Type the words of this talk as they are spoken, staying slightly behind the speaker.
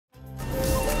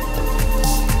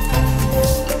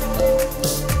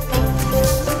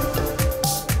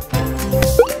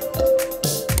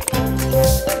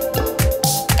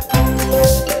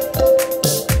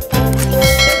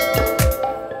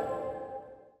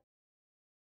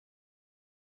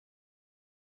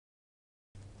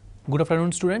Good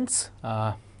afternoon students,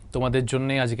 তোমাদের জন্য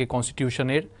আজকে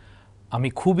কনস্টিটিউশনের আমি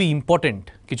খুবই ইম্পর্টেন্ট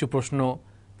কিছু প্রশ্ন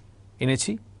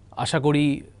এনেছি। আশা করি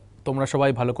তোমরা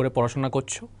সবাই ভালো করে পড়াশোনা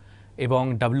করছো এবং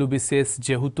WBCS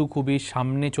যেহেতু খুবই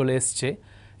সামনে চলে এসছে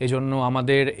এজন্য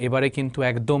আমাদের এবারে কিন্তু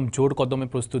একদম জোর কদমে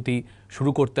প্রস্তুতি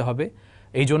শুরু করতে হবে।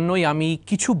 এই জন্যই আমি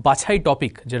কিছু বাছাই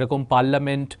টপিক যেরকম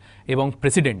পার্লামেন্ট এবং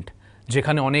প্রেসিডেন্ট,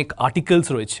 যেখানে অনেক আর্টিকেলস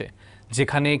রয়েছে,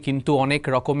 যেখানে কিন্তু অনেক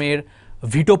রকমের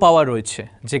ভিটো পাওয়ার রয়েছে,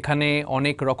 যেখানে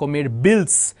অনেক রকমের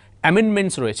বিলস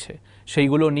অ্যামেন্ডমেন্টস রয়েছে,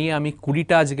 সেইগুলো নিয়ে আমি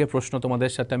 20টা আজকে প্রশ্ন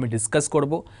তোমাদের সাথে আমি ডিসকাস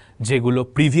করব, যেগুলো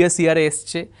প্রিভিয়াস ইয়ারে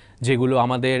এসছে, যেগুলো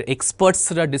আমাদের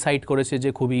এক্সপার্টসরা ডিসাইড করেছে যে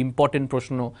খুবই ইম্পর্টেন্ট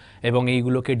প্রশ্ন এবং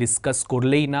এইগুলোকে ডিসকাস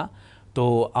করলেই না। তো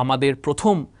আমাদের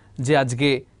প্রথম যে আজকে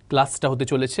ক্লাসটা হতে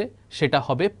চলেছে সেটা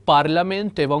হবে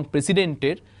পার্লামেন্ট এবং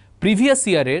প্রেসিডেন্টের প্রিভিয়াস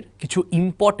ইয়ারের কিছু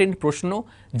ইম্পর্টেন্ট প্রশ্ন,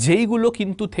 যেইগুলো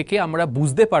কিন্তু থেকে আমরা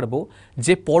বুঝতে পারবো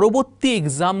যে পরবর্তী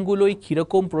এক্সামগুলোয়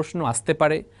কীরকম প্রশ্ন আসতে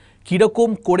পারে, কীরকম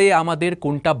করে আমাদের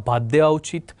কোনটা বাদ দেওয়া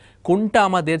উচিত, কোনটা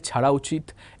আমাদের ছাড়া উচিত,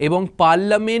 এবং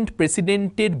পার্লামেন্ট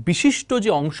প্রেসিডেন্টের বিশিষ্ট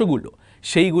যে অংশগুলো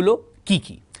সেইগুলো কি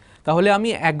কি। তাহলে আমি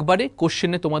একবারে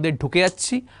কোশ্চেনে তোমাদের ঢুকে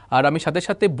যাচ্ছি আর আমি সাথে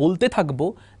সাথে বলতে থাকবো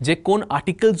যে কোন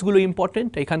আর্টিকেলসগুলো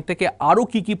ইম্পর্টেন্ট, এখান থেকে আরও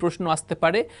কি কি প্রশ্ন আসতে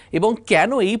পারে এবং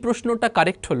কেন এই প্রশ্নটা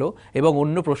কারেক্ট হলো এবং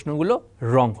অন্য প্রশ্নগুলো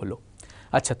রং হলো।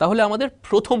 আচ্ছা, তাহলে আমাদের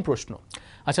প্রথম প্রশ্ন।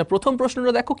 আচ্ছা, প্রথম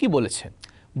প্রশ্নটা দেখো কি বলেছে।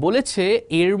 বলেছে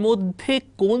এর মধ্যে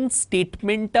কোন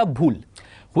স্টেটমেন্টটা ভুল,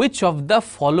 which of the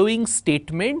following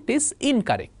statement is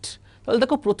incorrect. তাহলে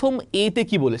দেখো প্রথম এতে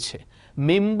কি বলেছে,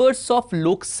 members of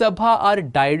Lok Sabha R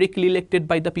directly elected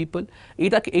by the people.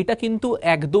 এটা কিন্তু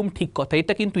একদম ঠিক কথা,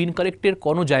 এটা কিন্তু ইনকারেক্টের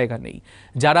কোনো জায়গা নেই।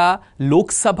 যারা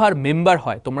লোকসভার মেম্বার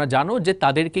হয় তোমরা জানো যে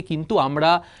তাদেরকে কিন্তু আমরা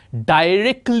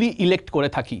ডাইরেক্টলি ইলেক্ট করে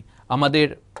থাকি।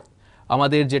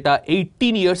 আমাদের যেটা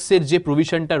 18 ইয়ার্সের যে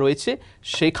প্রভিশনটা রয়েছে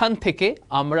সেখান থেকে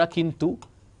আমরা কিন্তু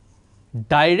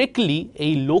ডাইরেক্টলি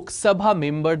এই লোকসভা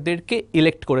মেম্বারদেরকে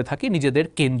ইলেক্ট করে থাকি নিজেদের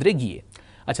কেন্দ্রে গিয়ে।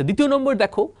 আচ্ছা, দ্বিতীয় নম্বর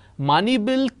দেখো, মানি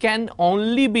বিল can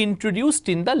only be introduced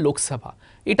in the Lok Sabha.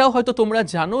 এটাও হয়তো তোমরা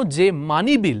জানো যে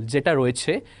মানি বিল যেটা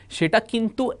রয়েছে সেটা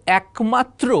কিন্তু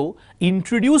একমাত্র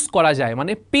ইন্ট্রোডিউস করা যায়,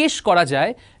 মানে পেশ করা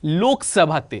যায়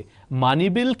লোকসভাতে। মানি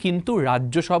বিল কিন্তু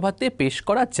রাজ্যসভাতে পেশ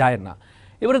করা যায় না।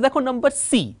 এবারে দেখো number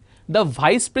C, the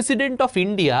vice president of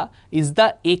India is the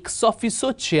x officio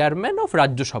chairman of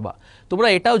Rajya Sabha. তোমরা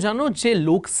এটাও জানো যে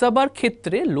লোকসভার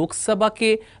ক্ষেত্রে লোকসভাকে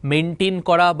মেনটেন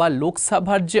করা বা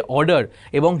লোকসভার যে অর্ডার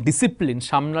এবং ডিসিপ্লিন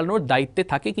সামলানোর দায়িত্বে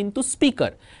থাকে কিন্তু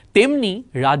স্পিকার, তেমনি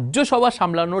রাজ্যসভা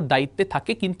সামলানোর দায়িত্বে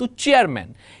থাকে কিন্তু চেয়ারম্যান।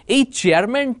 এই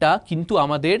চেয়ারম্যানটা কিন্তু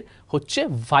আমাদের হচ্ছে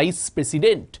ভাইস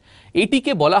প্রেসিডেন্ট।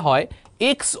 এটিকে বলা হয়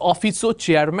x officio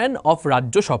chairman of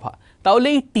Rajya Sabha. তাহলে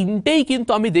এই তিনটেই কিন্তু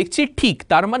আমি দেখছি ঠিক,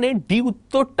 তার মানে ডি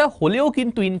উত্তরটা হলেও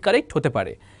কিন্তু ইনকারেক্ট হতে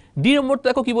পারে। ডি নম্বর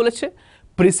দেখো কি বলেছে,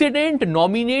 president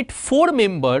nominate 4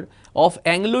 member of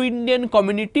Anglo Indian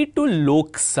community two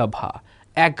Lok Sabha.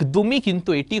 একদমই কিন্তু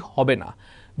এটি হবে না।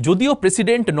 যদিও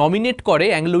প্রেসিডেন্ট নমিনেট করে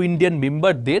অ্যাংলো ইন্ডিয়ান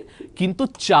মেম্বারদের, কিন্তু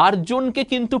 4 জনকে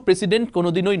কিন্তু প্রেসিডেন্ট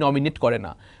কোনোদিনই নমিনেট করে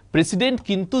না। প্রেসিডেন্ট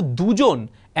কিন্তু 2 জন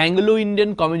অ্যাংলো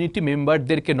ইন্ডিয়ান কমিউনিটি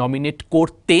মেম্বারদেরকে নমিনেট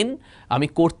করতেন। আমি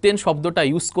করতেন শব্দটা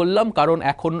ইউজ করলাম কারণ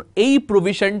এখন এই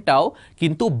প্রভিশনটাও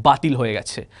কিন্তু বাতিল হয়ে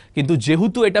গেছে, কিন্তু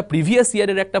যেহেতু এটা প্রিভিয়াস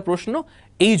ইয়ারের একটা প্রশ্ন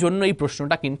এই জন্য এই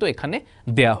প্রশ্নটা কিন্তু এখানে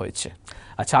দেয়া হয়েছে।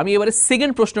 আচ্ছা, আমি এবারে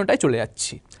সেকেন্ড প্রশ্নটায় চলে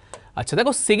যাচ্ছি। আচ্ছা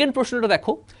দেখো, সেকেন্ড প্রশ্নটা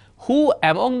দেখো, হু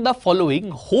among the following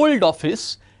hold office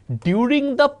during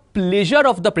the pleasure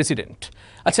of the president.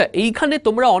 আচ্ছা, এইখানে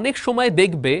তোমরা অনেক সময়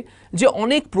দেখবে যে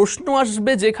অনেক প্রশ্ন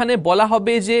আসবে যেখানে বলা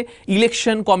হবে যে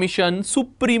election commission,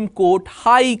 supreme court,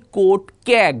 high court,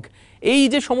 CAG, এই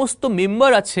যে সমস্ত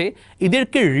মেম্বার আছে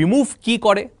এদেরকে রিমুভ কি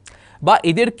করে বা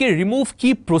এদেরকে রিমুভ কি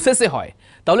প্রসেসে হয়।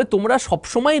 তাহলে তোমরা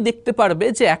সবসময় দেখতে পারবে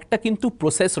যে একটা কিন্তু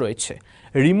প্রসেস রয়েছে,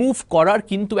 রিমুভ করার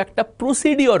কিন্তু একটা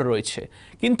প্রসিডিওর রয়েছে।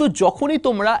 কিন্তু যখনই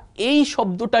তোমরা এই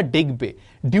শব্দটা দেখবে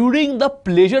during the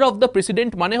pleasure of the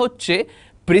president, মানে হচ্ছে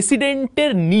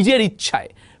প্রেসিডেন্টের নিজের ইচ্ছায়,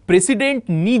 প্রেসিডেন্ট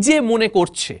নিজে মনে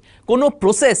করছে, কোনো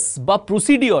প্রসেস বা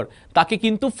প্রসিডিওর তাকে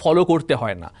কিন্তু ফলো করতে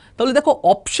হয় না। তাহলে দেখো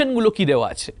অপশনগুলো কি দেওয়া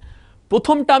আছে।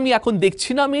 প্রথমটা আমি এখন দেখছি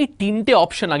না, আমি এই 3টে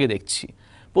অপশন আগে দেখছি।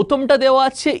 প্রথমটা দেওয়া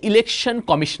আছে ইলেকশন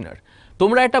কমিশনার।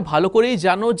 তোমরা এটা ভালো করেই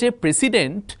জানো যে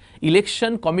প্রেসিডেন্ট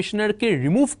ইলেকশন কমিশনারকে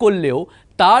রিমুভ করলেও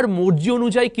তার মর্জি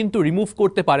অনুযায়ী কিন্তু রিমুভ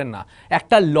করতে পারেন না।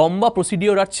 একটা লম্বা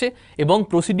প্রসিডিওর আছে এবং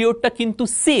প্রসিডিওরটা কিন্তু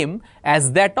same as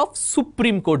that of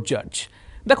supreme court জাজ।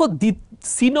 দেখো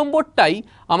সি নম্বরটাই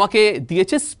আমাকে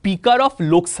দিয়েছে স্পিকার অফ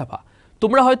লোকসভা।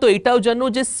 তোমরা হয়তো এটাও জানো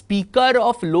যে স্পিকার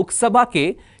অফ লোকসভাকে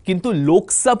কিন্তু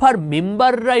লোকসভার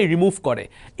মেম্বাররাই রিমুভ করে,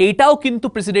 এটাও কিন্তু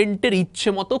প্রেসিডেন্টের ইচ্ছে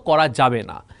মতো করা যাবে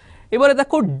না। এবারে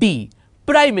দেখো ডি,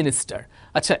 প্রাইম মিনিস্টার।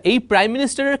 আচ্ছা, এই প্রাইম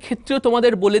মিনিস্টারের ক্ষেত্রেও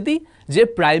তোমাদের বলে দিই যে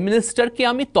প্রাইম মিনিস্টারকে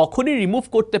আমি তখনই রিমুভ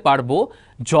করতে পারবো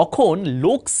যখন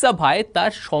লোকসভায়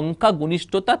তার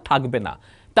সংখ্যাগরিষ্ঠতা থাকবে না,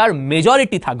 তার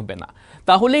মেজরিটি থাকবে না।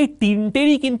 তাহলে এই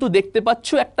তিনটেরই কিন্তু দেখতে পাচ্ছ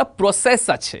একটা প্রসেস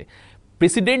আছে।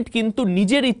 প্রেসিডেন্ট কিন্তু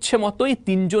নিজের ইচ্ছে মতোই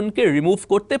তিনজনকে রিমুভ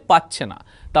করতে পারছে না।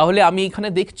 তাহলে আমি এখানে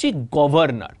দেখছি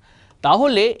গভর্নর।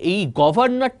 তাহলে এই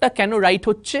গভর্নরটা কেন রাইট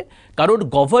হচ্ছে? কারণ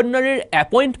গভর্নরের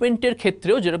অ্যাপয়েন্টমেন্টের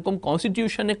ক্ষেত্রেও যেরকম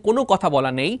কনস্টিটিউশনে কোনো কথা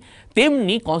বলা নেই,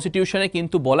 তেমনি কনস্টিটিউশনে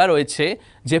কিন্তু বলা রয়েছে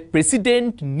যে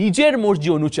প্রেসিডেন্ট নিজের মর্জি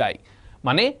অনুযায়ী,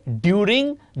 মানে during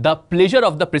the pleasure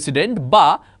of the president বা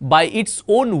বাই ইটস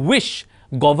ওন উইশ,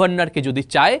 গভর্নরকে যদি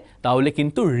চায় তাহলে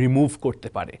কিন্তু রিমুভ করতে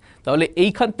পারে। তাহলে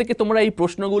এইখান থেকে তোমরা এই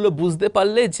প্রশ্নগুলো বুঝতে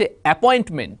পারলে যে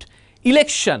অ্যাপয়েন্টমেন্ট,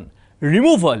 ইলেকশন,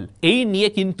 রিমুভাল, এই নিয়ে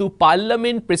কিন্তু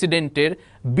পার্লামেন্ট প্রেসিডেন্টের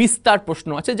বিস্তার প্রশ্ন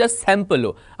আছে, যার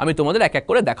স্যাম্পলও আমি তোমাদের এক এক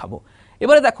করে দেখাবো।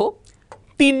 এবারে দেখো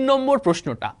 3 নম্বর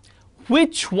প্রশ্নটা,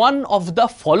 which one of the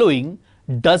following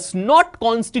does not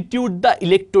constitute the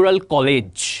electoral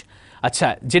college? আচ্ছা,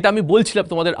 যেটা আমি বলছিলাম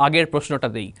তোমাদের আগের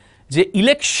প্রশ্নটাতেই, যে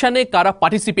ইলেকশনে কারা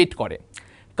পার্টিসিপেট করে,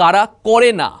 কারা করে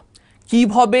না,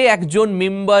 কিভাবে একজন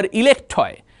মেম্বার ইলেক্ট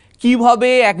হয়, কিভাবে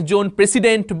একজন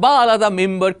প্রেসিডেন্ট বা আলাদা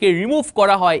মেম্বারকে রিমুভ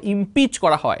করা হয়, ইমপিচ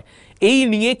করা হয়, এই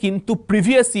নিয়ে কিন্তু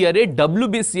প্রিভিয়াস ইয়ারে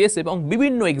WBCS এবং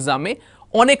বিভিন্ন এক্সামে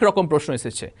অনেক রকম প্রশ্ন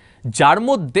এসেছে। যার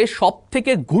মধ্যে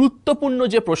সবথেকে গুরুত্বপূর্ণ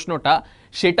যে প্রশ্নটা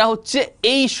সেটা হচ্ছে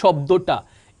এই শব্দটা,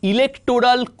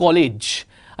 ইলেকটোরাল কলেজ।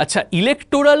 আচ্ছা,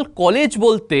 ইলেকটোরাল কলেজ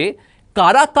বলতে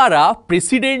কারা কারা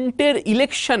প্রেসিডেন্টের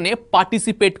ইলেকশনে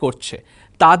পার্টিসিপেট করছে,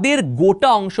 তাদের গোটা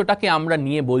অংশটাকে আমরা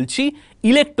নিয়ে বলছি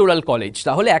ইলেকটোরাল কলেজ।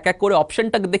 তাহলে এক এক করে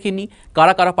অপশনটাকে দেখে নিই,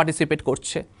 কারা কারা পার্টিসিপেট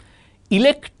করছে।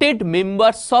 ইলেক্টেড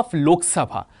মেম্বার্স অফ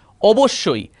লোকসভা,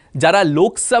 অবশ্যই যারা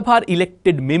লোকসভার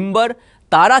ইলেক্টেড মেম্বার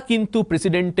তারা কিন্তু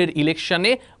প্রেসিডেন্টের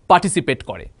ইলেকশনে পার্টিসিপেট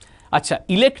করে। আচ্ছা,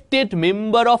 elected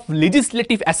member of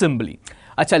legislative assembly.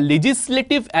 আচ্ছা,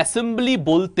 লেজিসলেটিভ অ্যাসেম্বলি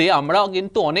বলতে আমরা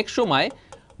কিন্তু অনেক সময়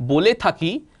বলে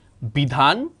থাকি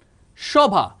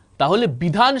বিধানসভা। তাহলে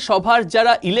বিধানসভার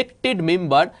যারা ইলেক্টেড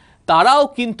মেম্বার তারাও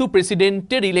কিন্তু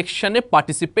প্রেসিডেন্টের ইলেকশনে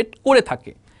পার্টিসিপেট করে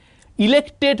থাকে।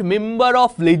 Elected member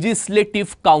of legislative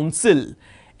council,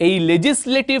 এই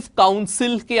লেজিসলেটিভ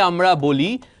কাউন্সিলকে আমরা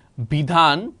বলি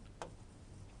বিধান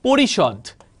পরিষদ।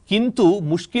 কিন্তু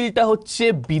মুশকিলটা হচ্ছে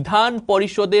বিধান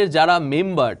পরিষদের যারা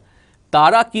মেম্বার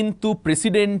তারা কিন্তু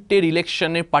প্রেসিডেন্টের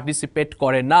ইলেকশনে পার্টিসিপেট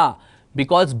করে না,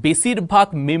 বিকজ বেশিরভাগ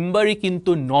মেম্বারই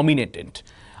কিন্তু নমিনেটেড।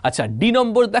 আচ্ছা, ডি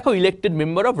নম্বর দেখো, ইলেক্টেড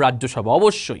মেম্বার অফ রাজ্যসভা।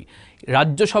 অবশ্যই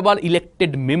রাজ্যসভার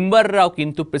ইলেক্টেড মেম্বাররাও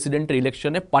কিন্তু প্রেসিডেন্টের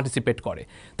ইলেকশনে পার্টিসিপেট করে।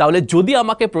 তাহলে যদি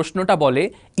আমাকে প্রশ্নটা বলে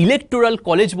ইলেকটোরাল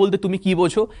কলেজ বলতে তুমি কি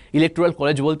বোঝো, ইলেকটোরাল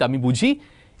কলেজ বলতে আমি বুঝি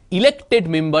elected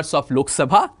members of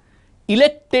Lok Sabha,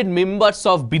 elected members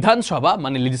of বিধানসভা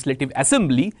মানে লেজিসলেটিভ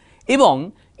অ্যাসেম্বলি, এবং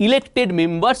elected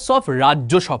members of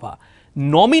Rajya Sabha.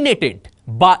 Nominated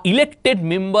বা ইলেক্টেড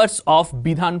মেম্বার্স অফ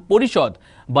বিধান পরিষদ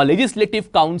বা লেজিসলেটিভ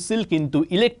কাউন্সিল কিন্তু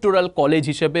ইলেকটোরাল কলেজ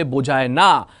হিসেবে বোঝায়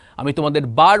না। আমি তোমাদের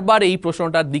বারবার এই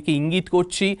প্রশ্নটার দিকে ইঙ্গিত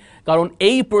করছি, কারণ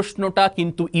এই প্রশ্নটা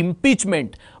কিন্তু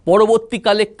ইমপিচমেন্ট,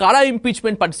 পরবর্তীকালে কারা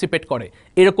ইমপিচমেন্ট পার্টিসিপেট করে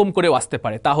এরকম করেও আসতে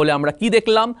পারে। তাহলে আমরা কি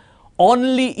দেখলাম,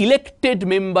 only elected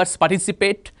members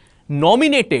participate,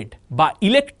 nominated বা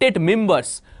elected members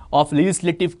of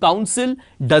legislative council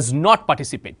does not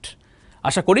participate।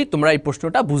 আশা করি তোমরা এই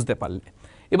প্রশ্নটা বুঝতে পারলে।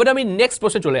 এবারে আমি নেক্সট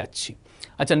প্রশ্নে চলে যাচ্ছি।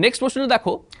 আচ্ছা, নেক্সট প্রশ্ন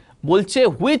দেখো, বলছে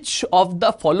which of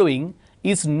the following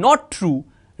is not true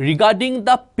regarding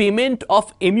the payment of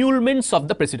এমিউলমেন্টস of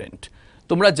the president.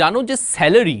 তোমরা জানো যে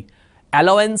স্যালারি,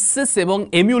 অ্যালাওয়েন্সেস এবং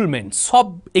এমিউলমেন্ট সব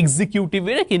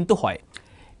এক্সিকিউটিভের কিন্তু হয়।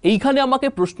 এইখানে আমাকে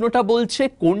প্রশ্নটা বলছে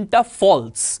কোনটা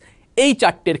ফলস এই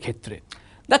চারটের ক্ষেত্রে।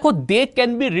 দেখো, they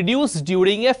can be reduce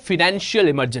during a financial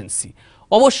emergency.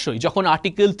 অবশ্যই যখন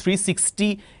আর্টিকেল 360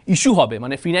 ইস্যু হবে,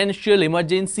 মানে ফিনান্সিয়াল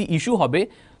এমার্জেন্সি ইস্যু হবে,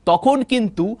 তখন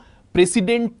কিন্তু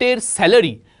প্রেসিডেন্টের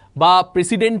স্যালারি বা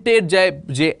প্রেসিডেন্টের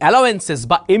যে অ্যালাওয়েন্সেস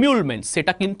বা এমিউলমেন্টস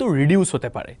সেটা কিন্তু রিডিউস হতে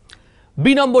পারে।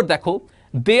 বি নম্বর দেখো,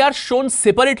 দে আর শোন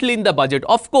separately in the budget.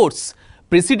 Of course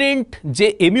president যে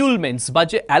এমিউলমেন্টস বা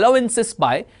যে অ্যালাওয়েন্সেস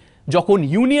পায় যখন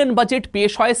ইউনিয়ন বাজেট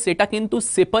পেশ হয় সেটা কিন্তু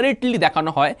সেপারেটলি দেখানো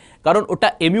হয়, কারণ ওটা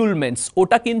এমিউলমেন্টস,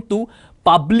 ওটা কিন্তু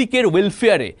পাবলিকের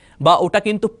ওয়েলফেয়ারে বা ওটা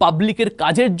কিন্তু পাবলিকের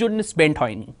কাজের জন্য স্পেন্ড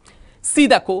হয়নি। সি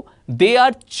দেখো, দে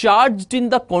আর charged in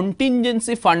the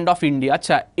contingency fund of India.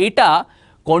 আচ্ছা, এটা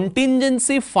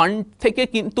কন্টিনজেন্সি ফান্ড থেকে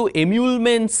কিন্তু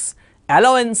এমিউলমেন্টস,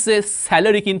 অ্যালাওয়েন্সেস,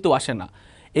 স্যালারি কিন্তু আসে না।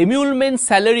 এমিউলমেন্টস,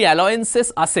 স্যালারি, অ্যালাওয়েন্সেস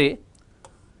আসে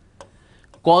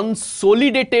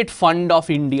কনসোলিডেটেড ফান্ড অফ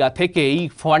ইন্ডিয়া থেকে। এই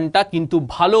ফান্ডটা কিন্তু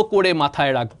ভালো করে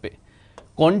মাথায় রাখবে।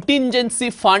 কন্টিনজেন্সি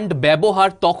ফান্ড ব্যবহার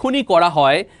তখনই করা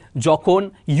হয় যখন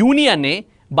ইউনিয়নে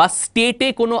বা স্টেটে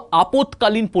কোনো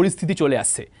আপৎকালীন পরিস্থিতি চলে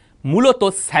আসে, মূলত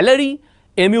স্যালারি,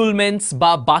 এমিউলমেন্টস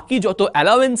বা বাকি যত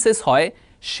অ্যালাওয়েন্সেস হয়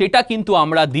সেটা কিন্তু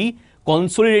আমরা দিই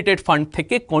কনসোলিডেটেড ফান্ড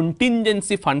থেকে,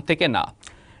 কন্টিনজেন্সি ফান্ড থেকে না।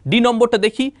 ডি নম্বরটা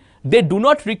দেখি, they do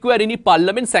not require any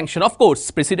parliament sanction. Of course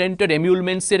প্রেসিডেন্টের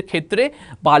এমিউলমেন্টসের ক্ষেত্রে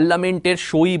পার্লামেন্টের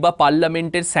সই বা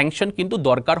পার্লামেন্টের স্যাংশন কিন্তু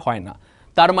দরকার হয় না।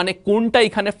 তার মানে কোনটা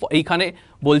এইখানে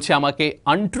বলছে আমাকে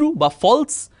আনট্রু বা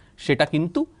ফলস, সেটা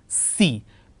কিন্তু সি,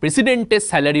 প্রেসিডেন্টের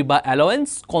স্যালারি বা অ্যালাওয়েন্স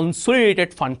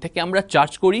কনসোলিডেটেড ফান্ড থেকে আমরা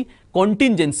চার্জ করি,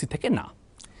 কন্টিনজেন্সি থেকে না।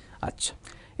 আচ্ছা,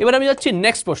 এবার আমি যাচ্ছি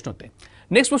নেক্সট প্রশ্নতে।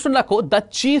 নেক্সট প্রশ্ন দেখো, the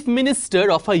chief minister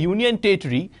of a union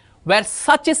territory wire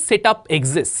such a set up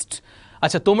exist.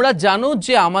 আচ্ছা, তোমরা জানো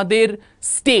যে আমাদের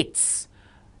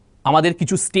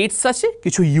কিছু স্টেটস আছে,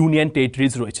 কিছু ইউনিয়ন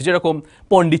টেরিটরিজ রয়েছে, যেরকম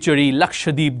পন্ডিচেরি,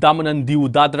 লাক্ষাদ্বীপ, দামন দিউ,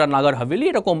 দাদরা নাগার হাভেলি,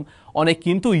 এরকম অনেক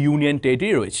কিন্তু ইউনিয়ন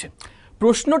টেরিটরি রয়েছে।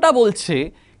 প্রশ্নটা বলছে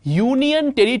ইউনিয়ন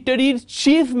টেরিটরির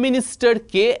চিফ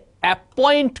মিনিস্টারকে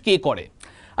অ্যাপয়েন্ট কে করে?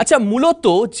 আচ্ছা, মূলত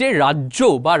যে রাজ্য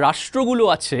বা রাষ্ট্রগুলো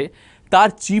আছে তার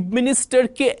চিফ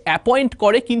মিনিস্টারকে অ্যাপয়েন্ট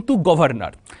করে কিন্তু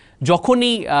গভর্নর।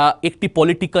 যখনই একটি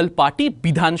পলিটিক্যাল পার্টি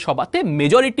বিধানসভাতে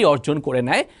মেজরিটি অর্জন করে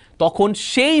নেয় তখন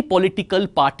সেই পলিটিক্যাল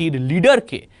পার্টির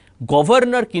লিডারকে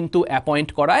গভর্নর কিন্তু অ্যাপয়েন্ট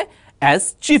করায় অ্যাজ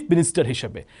চিফ মিনিস্টার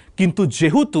হিসেবে। কিন্তু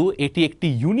যেহেতু এটি একটি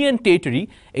ইউনিয়ন টেরিটরি,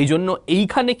 এই জন্য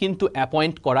এইখানে কিন্তু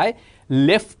অ্যাপয়েন্ট করায়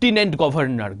লেফটেন্যান্ট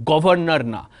গভর্নর, গভর্নর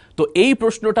না। তো এই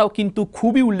প্রশ্নটাও কিন্তু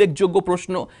খুবই উল্লেখযোগ্য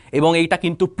প্রশ্ন এবং এইটা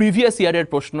কিন্তু প্রিভিয়াস ইয়ারের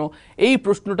প্রশ্ন। এই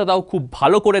প্রশ্নটা তাও খুব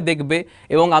ভালো করে দেখবে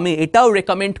এবং আমি এটাও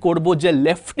রেকমেন্ড করব যে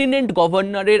লেফটেন্যান্ট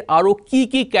গভর্নরের আরও কী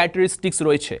কী ক্যারেক্টারিস্টিক্স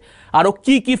রয়েছে, আরও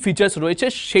কী কী ফিচার্স রয়েছে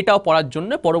সেটাও পড়ার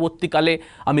জন্য পরবর্তীকালে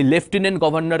আমি লেফটেন্যান্ট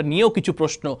গভর্নর নিয়েও কিছু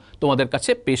প্রশ্ন তোমাদের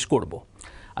কাছে পেশ করব।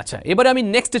 আচ্ছা, এবারে আমি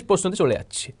নেক্সট প্রশ্নতে চলে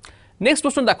যাচ্ছি। নেক্সট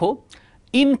প্রশ্ন দেখো,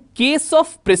 in case of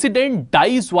president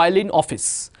dies while in office,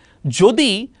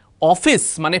 যদি অফিস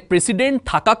মানে প্রেসিডেন্ট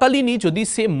থাকাকালীনই যদি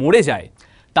সে মরে যায়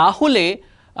তাহলে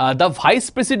the vice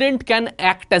president can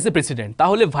act as a president.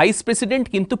 তাহলে ভাইস প্রেসিডেন্ট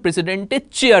কিন্তু প্রেসিডেন্টের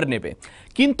চেয়ার নেবে,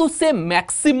 কিন্তু সে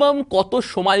ম্যাক্সিমাম কত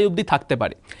সময় অবধি থাকতে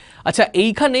পারে? আচ্ছা,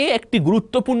 এইখানে একটি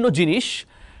গুরুত্বপূর্ণ জিনিস,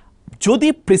 যদি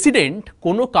প্রেসিডেন্ট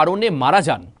কোনো কারণে মারা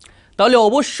যান তাহলে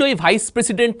অবশ্যই ভাইস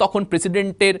প্রেসিডেন্ট তখন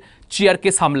প্রেসিডেন্টের চেয়ারকে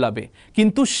সামলাবে,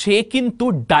 কিন্তু সে কিন্তু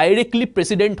ডাইরেক্টলি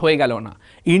প্রেসিডেন্ট হয়ে গেল না।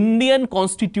 ইন্ডিয়ান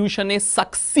কনস্টিটিউশনে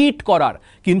সাকসিড করার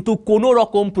কিন্তু কোনো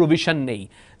রকম প্রভিশন নেই।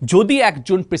 যদি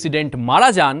একজন প্রেসিডেন্ট মারা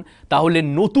যান তাহলে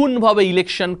নতুনভাবে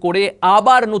ইলেকশন করে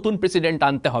আবার নতুন প্রেসিডেন্ট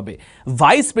আনতে হবে।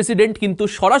 ভাইস প্রেসিডেন্ট কিন্তু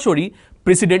সরাসরি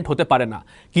প্রেসিডেন্ট হতে পারে না,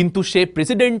 কিন্তু সে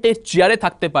প্রেসিডেন্টের চেয়ারে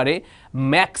থাকতে পারে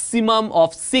ম্যাক্সিমাম অফ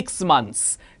 6 মান্থস।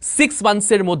 6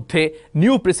 মান্থসের মধ্যে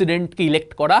নিউ প্রেসিডেন্টকে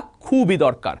ইলেক্ট করা খুবই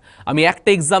দরকার। আমি একটা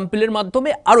এক্সাম্পলের মাধ্যমে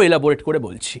আরও এলাবোরেট করে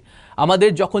বলছি। আমাদের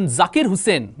যখন জাকির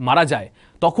হুসেন মারা যায়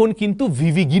তখন কিন্তু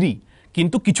ভিভি গিরি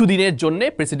কিন্তু কিছুদিনের জন্য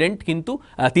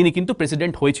তিনি কিন্তু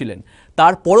প্রেসিডেন্ট হয়েছিলেন।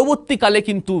 তার পরবর্তীকালে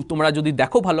কিন্তু তোমরা যদি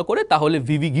দেখো ভালো করে তাহলে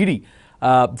ভিভি গিরি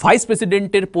ভাইস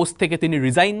প্রেসিডেন্টের পোস্ট থেকে তিনি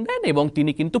রিজাইন দেন এবং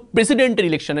তিনি কিন্তু প্রেসিডেন্টের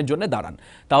ইলেকশনের জন্য দাঁড়ান।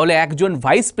 তাহলে একজন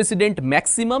ভাইস প্রেসিডেন্ট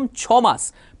ম্যাক্সিমাম 6 মাস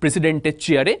প্রেসিডেন্টের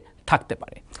চেয়ারে থাকতে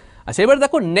পারে। আচ্ছা, এবার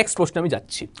দেখো নেক্সট প্রশ্ন আমি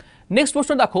যাচ্ছি। নেক্সট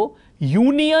প্রশ্ন দেখো,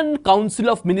 ইউনিয়ন কাউন্সিল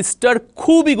অফ মিনিস্টার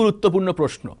খুবই গুরুত্বপূর্ণ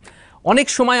প্রশ্ন। অনেক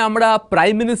সময় আমরা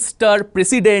prime minister,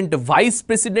 president, vice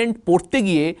president পড়তে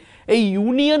গিয়ে এই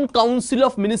ইউনিয়ন কাউন্সিল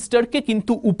অফ মিনিস্টারকে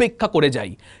কিন্তু উপেক্ষা করে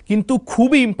যাই, কিন্তু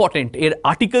খুবই ইম্পর্টেন্ট এর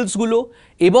আর্টিকেলসগুলো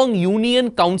এবং ইউনিয়ন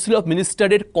কাউন্সিল অফ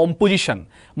মিনিস্টারের কম্পোজিশন,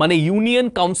 মানে ইউনিয়ন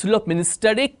কাউন্সিল অফ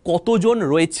মিনিস্টারে কতজন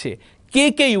রয়েছে, কে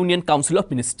কে ইউনিয়ন কাউন্সিল অফ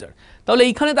মিনিস্টার। তাহলে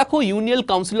এইখানে দেখো union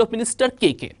council of minister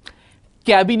K K.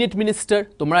 Cabinet minister,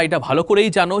 তোমরা এটা ভালো করেই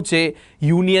জানো যে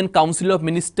ইউনিয়ন কাউন্সিল অফ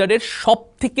মিনিস্টারের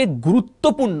সবথেকে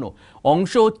গুরুত্বপূর্ণ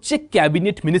অংশ হচ্ছে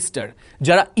ক্যাবিনেট মিনিস্টার,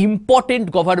 যারা ইম্পর্টেন্ট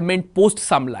গভর্নমেন্ট পোস্ট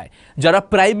সামলায়, যারা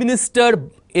প্রাইম মিনিস্টার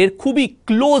এর খুবই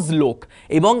ক্লোজ লোক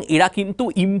এবং এরা কিন্তু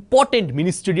ইম্পর্টেন্ট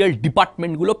মিনিস্ট্রিয়াল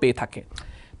ডিপার্টমেন্টগুলো পেয়ে থাকে।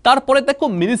 তারপরে দেখো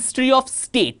মিনিস্ট্রি অফ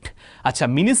স্টেট। আচ্ছা,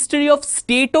 মিনিস্ট্রি অফ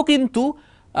স্টেটও কিন্তু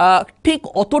ঠিক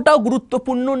অতটাও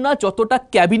গুরুত্বপূর্ণ না যতটা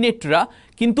ক্যাবিনেটরা,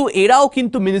 কিন্তু এরাও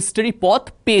কিন্তু মিনিস্ট্রি পদ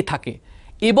পেয়ে থাকে।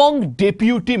 এবং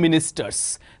ডেপুটি মিনিস্টার্স,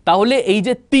 তাহলে এই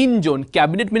যে 3 জন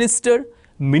cabinet minister,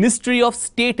 ministry of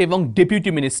state এবং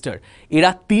ডেপুটি মিনিস্টার,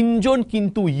 এরা 3 জন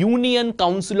কিন্তু ইউনিয়ন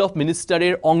কাউন্সিল অফ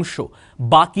মিনিস্টারের অংশ।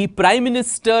 বাকি প্রাইম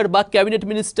মিনিস্টার বা ক্যাবিনেট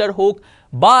মিনিস্টার হোক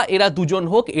বা এরা 2 জন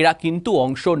হোক, এরা কিন্তু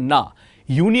অংশ না।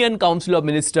 Union council of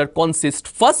minister consist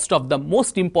first of the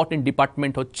most important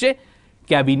department হচ্ছে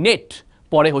ক্যাবিনেট,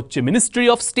 পরে হচ্ছে মিনিস্ট্রি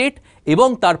অফ স্টেট এবং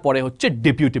তারপরে হচ্ছে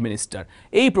ডেপুটি মিনিস্টার।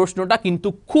 এই প্রশ্নটা কিন্তু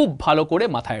খুব ভালো করে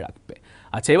মাথায় রাখবে।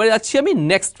 আচ্ছা, এবারে যাচ্ছি আমি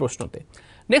নেক্সট প্রশ্নতে।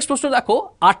 নেক্সট প্রশ্ন দেখো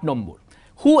 8 নম্বর,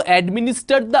 হু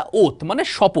অ্যাডমিনিস্টার দ্য ওথ, মানে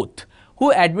শপথ। who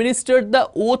administered the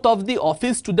oath of the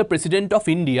office to the President of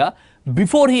India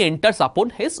before he enters upon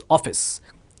his office.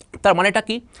 তার মানেটা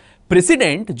কি?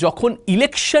 প্রেসিডেন্ট যখন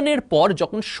ইলেকশনের পর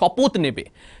যখন শপথ নেবে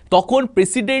তখন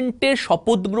প্রেসিডেন্টের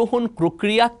শপথ গ্রহণ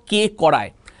প্রক্রিয়া কে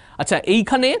করায়? আচ্ছা,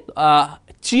 এইখানে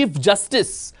চিফ জাস্টিস,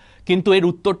 কিন্তু এর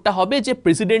উত্তরটা হবে যে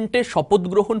প্রেসিডেন্টের শপথ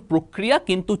গ্রহণ প্রক্রিয়া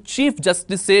কিন্তু চিফ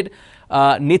জাস্টিসের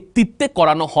নেতৃত্বে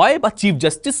করানো হয় বা চিফ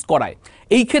জাস্টিস করায়।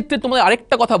 এই ক্ষেত্রে তোমাদের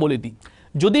আরেকটা কথা বলে দিই,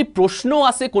 যদি প্রশ্ন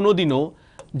আসে কোনোদিনও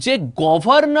যে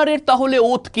গভর্নরের তাহলে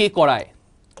ওথ কে করায়,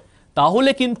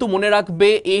 তাহলে কিন্তু মনে রাখবে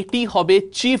এটি হবে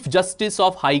চিফ জাস্টিস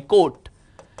অফ হাইকোর্ট।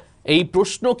 এই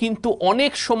প্রশ্ন কিন্তু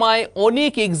অনেক সময়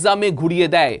অনেক এক্সামে ঘুরিয়ে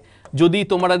দেয়। যদি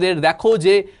তোমাদের দেখো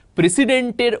যে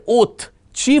প্রেসিডেন্টের oath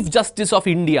chief justice of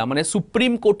India মানে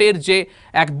সুপ্রিম কোর্টের যে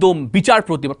একদম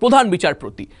বিচারপতি বা প্রধান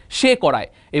বিচারপতি সে করায়,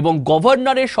 এবং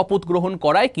গভর্নরের শপথ গ্রহণ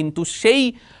করায় কিন্তু সেই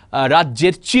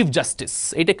রাজ্যের চিফ জাস্টিস।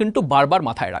 এটা কিন্তু বারবার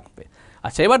মাথায় রাখবে।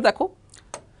 আচ্ছা, এবার দেখো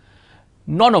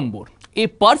 9 নম্বর, a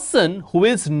person who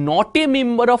is not a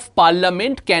member of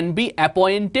parliament can be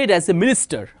appointed as a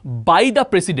minister by the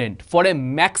president for a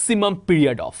maximum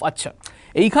period of। আচ্ছা,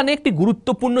 এইখানে একটি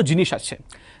গুরুত্বপূর্ণ জিনিস আছে।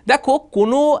 দেখো,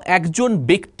 কোনো একজন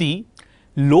ব্যক্তি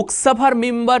লোকসভার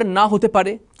মেম্বার না হতে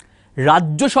পারে,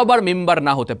 রাজ্যসভার মেম্বার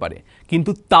না হতে পারে,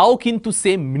 কিন্তু তাও কিন্তু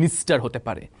সে মিনিস্টার হতে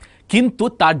পারে। কিন্তু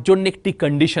তার জন্য একটি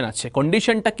কন্ডিশন আছে।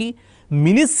 কন্ডিশনটা কি?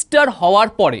 মিনিস্টার হওয়ার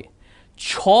পরে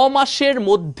 6 মাসের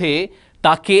মধ্যে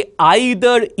তাকে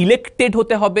আইদার ইলেক্টেড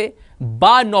হতে হবে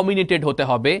বা নমিনেটেড হতে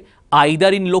হবে,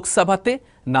 আইদার ইন লোকসভাতে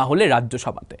না হলে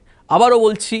রাজ্যসভাতে। আবারও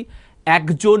বলছি,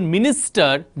 একজন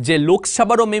মিনিস্টার যে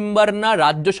লোকসভারও মেম্বার না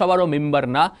রাজ্যসভারও মেম্বার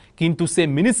না, কিন্তু সে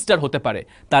মিনিস্টার হতে পারে।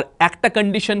 তার একটা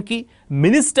কন্ডিশন কি?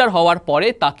 মিনিস্টার হওয়ার পরে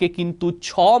তাকে কিন্তু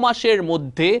 6 মাসের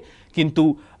মধ্যে কিন্তু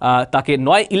তাকে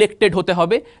নয় ইলেক্টেড হতে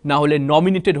হবে না হলে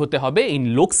নমিনেটেড হতে হবে in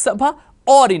Lok Sabha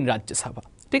or in Rajya Sabha.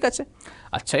 ঠিক আছে?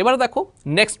 আচ্ছা, এবার দেখো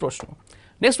নেক্সট প্রশ্ন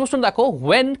দেখো,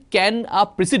 when can a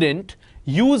president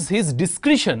use his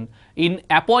discretion in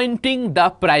appointing the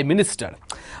prime minister?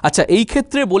 আচ্ছা, এই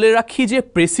ক্ষেত্রে বলে রাখি যে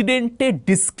প্রেসিডেন্টের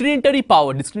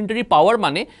ডিসক্রিমিনেটরি পাওয়ার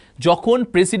মানে যখন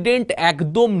প্রেসিডেন্ট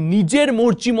একদম নিজের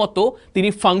মর্জি মতো তিনি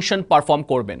ফাংশন পারফর্ম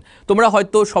করবেন। তোমরা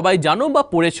হয়তো সবাই জানো বা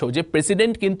পড়েছো যে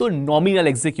প্রেসিডেন্ট কিন্তু নমিনাল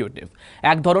এক্সিকিউটিভ,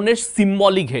 এক ধরনের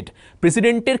সিম্বলিক হেড।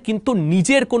 প্রেসিডেন্টের কিন্তু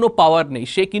নিজের কোনো পাওয়ার নেই,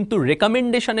 সে কিন্তু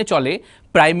রেকমেন্ডেশনে চলে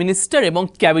প্রাইম মিনিস্টার এবং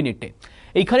ক্যাবিনেটে।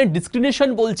 এইখানে ডিসক্রিমিনেশন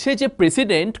বলছে যে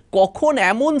প্রেসিডেন্ট কখন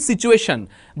এমন সিচুয়েশন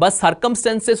বা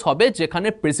সার্কামস্ট্যান্সেস হবে যেখানে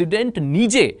প্রেসিডেন্ট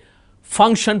নিজে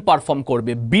ফাংশন পারফর্ম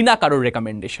করবে বিনা কারোর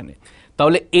রেকমেন্ডেশনে।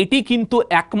 তাহলে এটি কিন্তু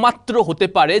একমাত্র হতে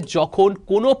পারে যখন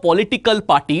কোনো পলিটিক্যাল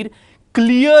পার্টির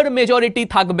ক্লিয়ার মেজরিটি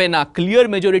থাকবে না। ক্লিয়ার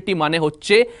মেজরিটি মানে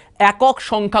হচ্ছে একক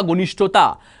সংখ্যা গনিষ্ঠতা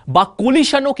বা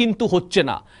কোলিশনও কিন্তু হচ্ছে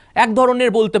না। এক ধরনের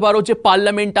বলতে পারো যে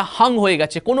পার্লামেন্টটা হাং হয়ে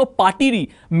গেছে, কোনো পার্টিরই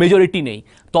মেজরিটি নেই।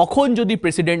 তখন যদি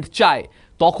প্রেসিডেন্ট চায়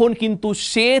তখন কিন্তু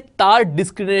সে তার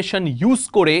ডিসক্রিমিনেশন ইউজ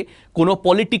করে কোনো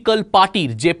পলিটিক্যাল পার্টির,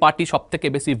 যে পার্টি সব থেকে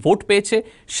বেশি ভোট পেয়েছে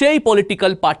সেই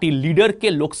পলিটিক্যাল পার্টির লিডারকে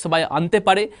লোকসভায় আনতে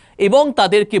পারে এবং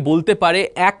তাদেরকে বলতে পারে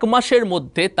 1 মাসের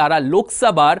মধ্যে তারা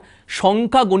লোকসভার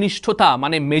সংখ্যাগরিষ্ঠতা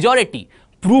মানে মেজরিটি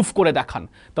প্রুফ করে দেখান।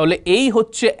 তাহলে এই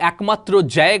হচ্ছে একমাত্র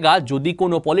জায়গা, যদি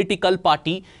কোনো পলিটিক্যাল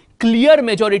পার্টি ক্লিয়ার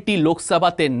মেজরিটি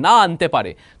লোকসভাতে না আনতে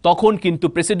পারে তখন কিন্তু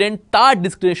প্রেসিডেন্ট তার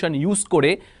ডিসক্রিমিনেশন ইউজ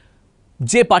করে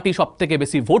যে পার্টি সব থেকে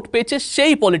বেশি ভোট পেয়েছে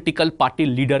সেই পলিটিক্যাল পার্টির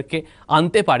লিডারকে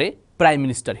আনতে পারে প্রাইম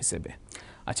মিনিস্টার হিসেবে।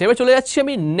 আচ্ছা, এবার চলে যাচ্ছি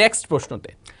আমি নেক্সট প্রশ্নতে।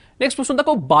 নেক্সট প্রশ্ন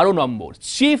দেখো 12 নম্বর,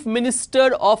 chief minister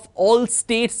of all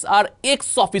states R x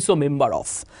officio member of.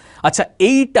 আচ্ছা,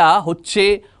 এইটা হচ্ছে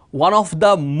one of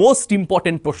the most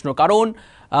important প্রশ্ন, কারণ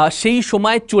সেই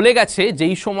সময় চলে গেছে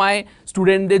যেই সময়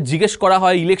স্টুডেন্টদের জিজ্ঞেস করা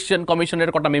হয় ইলেকশন কমিশনের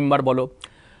কটা মেম্বার বলো,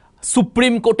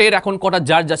 সুপ্রিম কোর্টের এখন কটা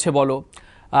জাজ আছে বলো,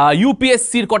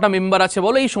 ইউপিএসসির কটা মেম্বার আছে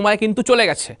বলো। এই সময় কিন্তু চলে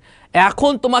গেছে।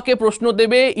 এখন তোমাকে প্রশ্ন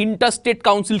দেবে ইন্টারস্টেট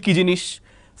কাউন্সিল কি জিনিস,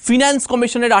 ফিনান্স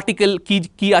কমিশনের আর্টিকেল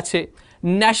কি আছে,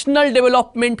 ন্যাশনাল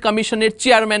ডেভেলপমেন্ট কমিশনের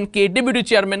চেয়ারম্যানকে, ডেপুটি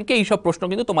চেয়ারম্যানকে, এইসব প্রশ্ন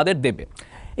কিন্তু তোমাদের দেবে।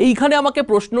 এইখানে আমাকে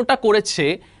প্রশ্নটা করেছে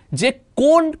যে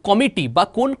কোন কমিটি বা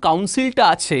কোন কাউন্সিলটা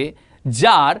আছে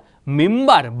যার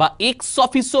মেম্বার বা এক্স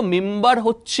অফিসিও মেম্বার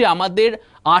হচ্ছে আমাদের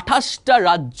 28টা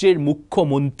রাজ্যের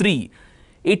মুখ্যমন্ত্রী।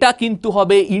 এটা কিন্তু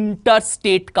হবে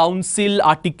ইন্টারস্টেট কাউন্সিল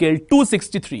আর্টিকেল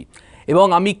 263। এবং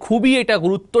আমি খুবই এটা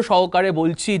গুরুত্ব সহকারে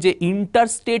বলছি যে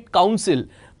ইন্টারস্টেট কাউন্সিল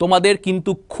তোমাদের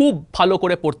কিন্তু খুব ভালো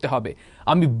করে পড়তে হবে।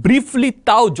 আমি ব্রিফলি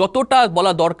তাও যতটা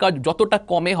বলা দরকার যতটা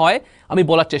কমে হয় আমি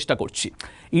বলার চেষ্টা করছি।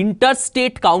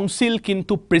 ইন্টারস্টেট কাউন্সিল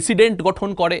কিন্তু প্রেসিডেন্ট গঠন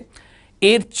করে,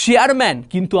 এর চেয়ারম্যান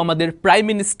কিন্তু আমাদের প্রাইম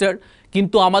মিনিস্টার,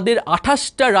 কিন্তু আমাদের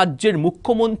 28টা রাজ্যের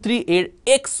মুখ্যমন্ত্রী এর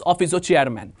এক্স অফিসিও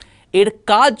চেয়ারম্যান। এর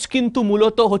কাজ কিন্তু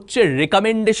মূলত হচ্ছে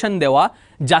রেকমেন্ডেশন দেওয়া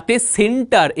যাতে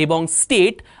সেন্টার এবং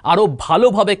স্টেট আরও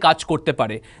ভালোভাবে কাজ করতে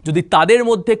পারে। যদি তাদের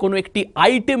মধ্যে কোনো একটি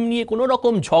আইটেম নিয়ে কোনো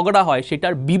রকম ঝগড়া হয়,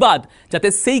 সেটার বিবাদ যাতে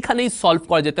সেইখানেই সলভ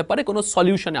করা যেতে পারে, কোনো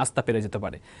সলিউশনে আসতে পেরে যেতে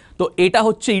পারে। তো এটা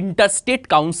হচ্ছে ইন্টারস্টেট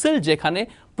কাউন্সিল, যেখানে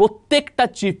প্রত্যেকটা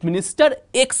chief minister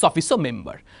x officio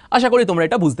member. আশা করি তোমরা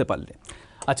এটা বুঝতে পারলে।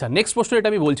 আচ্ছা, নেক্সট প্রশ্ন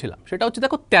এটা আমি বলছিলাম, সেটা হচ্ছে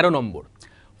দেখো 13 নম্বর,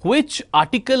 which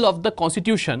article of the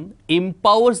constitution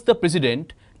empowers the president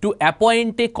to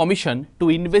appoint a commission to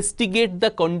investigate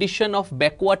the condition of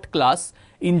backward class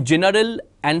in general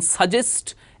and suggest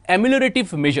ameliorative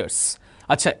measures।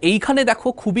 আচ্ছা, এইখানে দেখো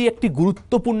খুবই একটি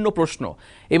গুরুত্বপূর্ণ প্রশ্ন,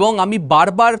 এবং আমি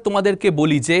বারবার তোমাদেরকে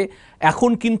বলি যে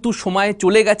এখন কিন্তু সময়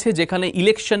চলে গেছে যেখানে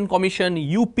ইলেকশন কমিশন,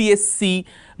 ইউপিএসসি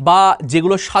বা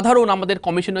যেগুলো সাধারণ আমাদের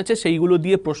কমিশন আছে সেইগুলো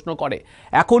দিয়ে প্রশ্ন করে।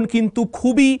 এখন কিন্তু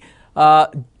খুবই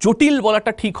জটিল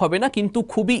বলাটা ঠিক হবে না, কিন্তু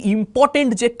খুবই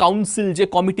ইম্পর্টেন্ট যে কাউন্সিল, যে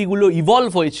কমিটিগুলো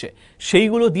ইভলভ হয়েছে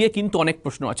সেইগুলো দিয়ে কিন্তু অনেক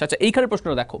প্রশ্ন আছে। আচ্ছা, এইখানে প্রশ্ন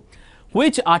দেখো,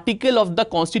 which article of the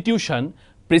constitution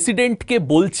প্রেসিডেন্টকে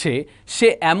বলছে সে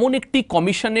এমন একটি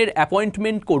কমিশনের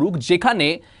অ্যাপয়েন্টমেন্ট করুক যেখানে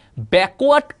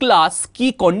ব্যাকওয়ার্ড ক্লাস কি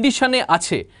কন্ডিশনে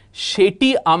আছে সেটি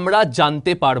আমরা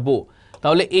জানতে পারবো।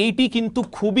 তাহলে এইটি কিন্তু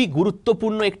খুবই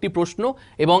গুরুত্বপূর্ণ একটি প্রশ্ন,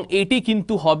 এবং এইটি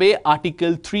কিন্তু হবে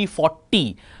আর্টিকেল 340।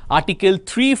 আর্টিকেল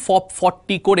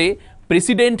 340 করে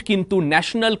প্রেসিডেন্ট কিন্তু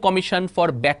national commission for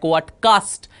backward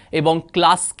caste এবং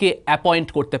ক্লাসকে অ্যাপয়েন্ট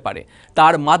করতে পারে।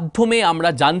 তার মাধ্যমে আমরা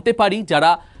জানতে পারি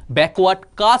যারা ব্যাকওয়ার্ড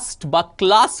কাস্ট বা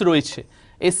ক্লাস রয়েছে,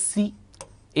 এসসি,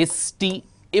 এসটি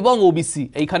এবং ওবিসি,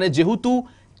 এইখানে যেহেতু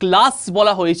ক্লাস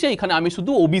বলা হয়েছে এখানে আমি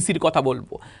শুধু ওবিসির কথা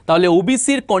বলবো, তাহলে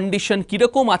ওবিসির কন্ডিশন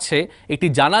কীরকম আছে এটি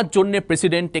জানার জন্য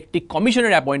প্রেসিডেন্ট একটি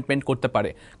কমিশনের অ্যাপয়েন্টমেন্ট করতে পারে।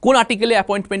 কোন আর্টিকেলে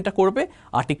অ্যাপয়েন্টমেন্টটা করবে?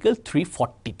 আর্টিকেল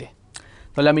 340-তে।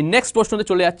 তাহলে আমি নেক্সট প্রশ্নতে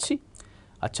চলে যাচ্ছি।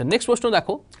 আচ্ছা, নেক্সট প্রশ্ন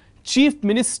দেখো, chief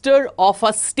minister of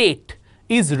a state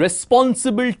is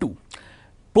responsible to,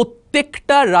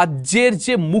 প্রত্যেকটা রাজ্যের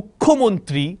যে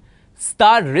মুখ্যমন্ত্রী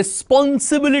তার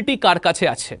রেসপন্সিবিলিটি কার কাছে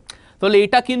আছে? তাহলে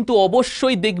এটা কিন্তু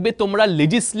অবশ্যই দেখবে তোমরা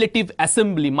লেজিসলেটিভ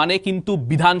অ্যাসেম্বলি, মানে কিন্তু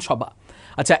বিধানসভা।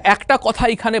 আচ্ছা, একটা কথা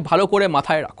এখানে ভালো করে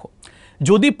মাথায় রাখো,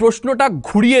 যদি প্রশ্নটা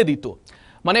ঘুরিয়ে দিত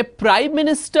মানে prime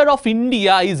minister of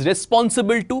India is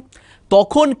responsible to,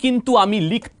 তখন কিন্তু আমি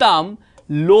লিখতাম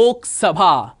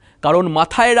লোকসভা, কারণ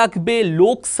মাথায় রাখবে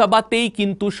লোকসভাতেই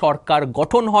কিন্তু সরকার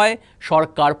গঠন হয়,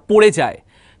 সরকার পড়ে যায়।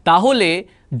 তাহলে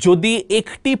যদি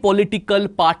একটি পলিটিক্যাল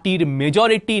পার্টির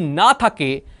মেজরিটি না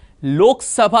থাকে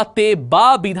লোকসভাতে বা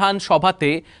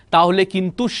বিধানসভাতে, তাহলে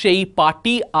কিন্তু সেই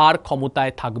পার্টি আর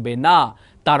ক্ষমতায় থাকবে না।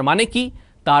 তার মানে কি?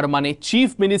 তার মানে চিফ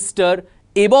মিনিস্টার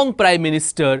এবং prime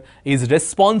minister is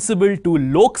responsible to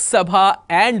Lok Sabha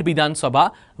and বিধানসভা,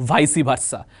 ভাইসি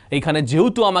ভার্সা। এইখানে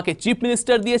যেহেতু আমাকে চিফ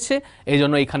মিনিস্টার দিয়েছে এই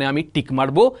জন্য এখানে আমি টিক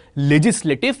মারব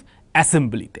লেজিসলেটিভ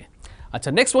অ্যাসেম্বলিতে। আচ্ছা,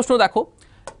 নেক্সট প্রশ্ন দেখো,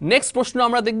 নেক্সট প্রশ্ন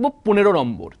আমরা দেখব 15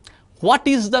 নম্বর, what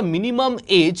is the minimum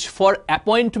age for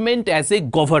appointment as a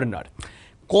governor?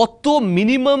 কত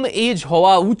মিনিমাম এজ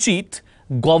হওয়া উচিত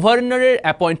গভর্নরের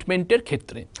অ্যাপয়েন্টমেন্টের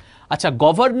ক্ষেত্রে? আচ্ছা,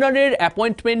 গভর্নরের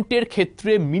অ্যাপয়েন্টমেন্টের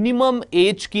ক্ষেত্রে মিনিমাম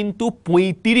এজ কিন্তু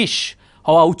 35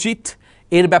 হওয়া উচিত।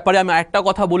 এর ব্যাপারে আমি একটা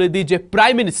কথা বলে দিই যে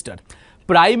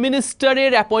প্রাইম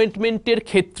মিনিস্টারের অ্যাপয়েন্টমেন্টের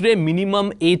ক্ষেত্রে মিনিমাম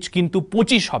এজ কিন্তু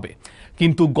 25 হবে,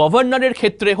 কিন্তু গভর্নরের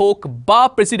ক্ষেত্রে হোক বা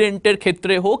প্রেসিডেন্টের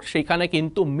ক্ষেত্রে হোক সেখানে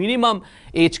কিন্তু মিনিমাম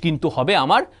এজ কিন্তু হবে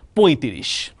আমার 35।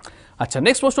 আচ্ছা,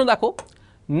 নেক্সট প্রশ্ন দেখো,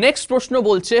 নেক্সট প্রশ্ন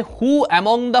বলছে হু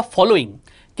among the following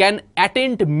can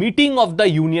attend meeting of the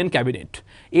union cabinet?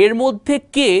 এর মধ্যে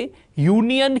কে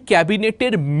ইউনিয়ন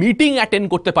ক্যাবিনেটের মিটিং অ্যাটেন্ড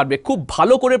করতে পারবে? খুব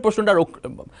ভালো করে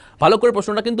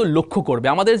প্রশ্নটা কিন্তু লক্ষ্য করবে।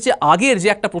 আমাদের যে আগের যে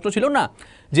একটা প্রশ্ন ছিল না,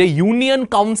 যে ইউনিয়ন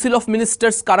কাউন্সিল অফ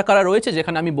মিনিস্টার্স কারা কারা রয়েছে,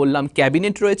 যেখানে আমি বললাম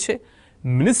ক্যাবিনেট রয়েছে,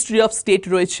 মিনিস্ট্রি অফ স্টেট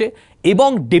রয়েছে এবং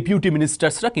ডেপুটি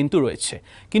মিনিস্টার্সরা কিন্তু রয়েছে,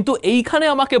 কিন্তু এইখানে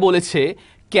আমাকে বলেছে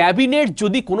ক্যাবিনেট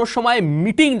যদি কোনো সময়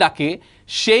মিটিং ডাকে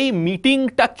সেই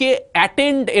মিটিংটাকে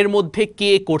অ্যাটেন্ড এর মধ্যে কে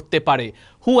করতে পারে?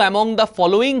 হু among the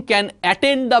following can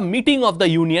attend the meeting of the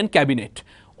union cabinet?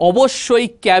 অবশ্যই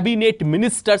ক্যাবিনেট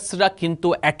মিনিস্টার্সরা কিন্তু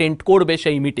অ্যাটেন্ড করবে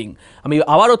সেই মিটিং। আমি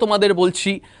আবারও তোমাদের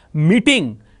বলছি, মিটিং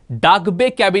ডাকবে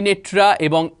ক্যাবিনেটরা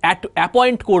এবং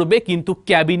অ্যাপয়েন্ট করবে কিন্তু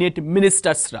ক্যাবিনেট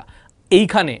মিনিস্টার্সরা।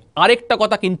 এইখানে আরেকটা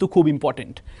কথা কিন্তু খুব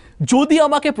ইম্পর্টেন্ট, যদি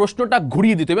আমাকে প্রশ্নটা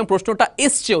ঘুরিয়ে দিত, এবং প্রশ্নটা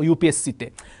এসছে ইউপিএসসিতে,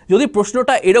 যদি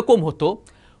প্রশ্নটা এরকম হতো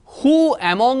হু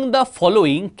among the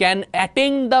following can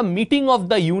attend the meeting of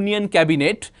the union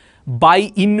cabinet by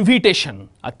invitation.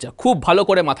 আচ্ছা, খুব ভালো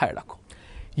করে মাথায় রাখো,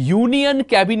 ইউনিয়ন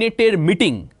ক্যাবিনেটের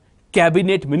মিটিং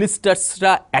ক্যাবিনেট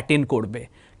মিনিস্টার্সরা অ্যাটেন্ড করবে,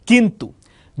 কিন্তু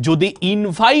যদি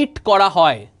ইনভাইট করা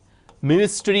হয়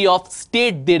মিনিস্ট্রি অফ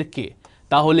স্টেটদেরকে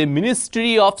তাহলে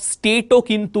মিনিস্ট্রি অফ স্টেটও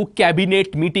কিন্তু ক্যাবিনেট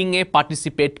মিটিংয়ে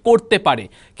পার্টিসিপেট করতে পারে,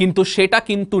 কিন্তু সেটা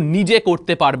কিন্তু নিজে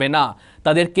করতে পারবে না,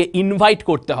 তাদেরকে ইনভাইট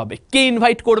করতে হবে। কে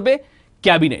ইনভাইট করবে?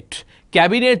 ক্যাবিনেট।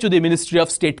 ক্যাবিনেট যদি মিনিস্ট্রি অফ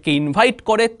স্টেটকে ইনভাইট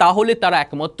করে তাহলে তারা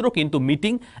একমাত্র কিন্তু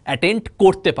মিটিং অ্যাটেন্ড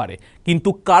করতে পারে, কিন্তু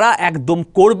কারা একদম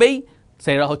করবেই?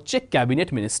 সেরা হচ্ছে ক্যাবিনেট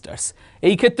মিনিস্টার্স।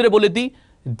 এই ক্ষেত্রে বলে দিই,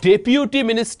 ডেপুটি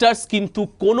মিনিস্টার্স কিন্তু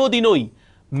কোনোদিনই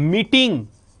মিটিং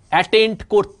অ্যাটেন্ড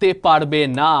করতে পারবে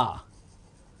না।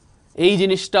 এই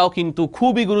জিনিসটাও কিন্তু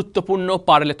খুবই গুরুত্বপূর্ণ,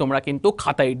 পারলে তোমরা কিন্তু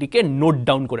খাতায় এটিকে নোট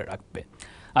ডাউন করে রাখবে।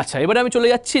 আচ্ছা, এবারে আমি চলে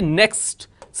যাচ্ছি নেক্সট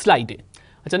স্লাইডে।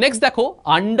 আচ্ছা, নেক্সট দেখো,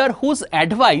 under whose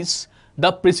advice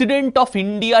the president of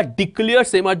India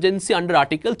declares emergency under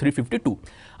article 352।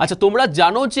 আচ্ছা, তোমরা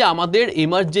জানো যে আমাদের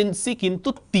এমার্জেন্সি কিন্তু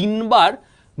 3বার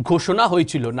ঘোষণা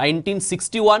হয়েছিল,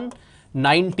 1961,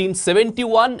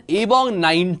 1971 এবং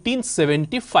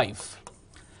 1975।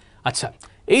 আচ্ছা,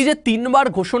 এই যে 3বার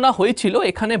ঘোষণা হয়েছিল,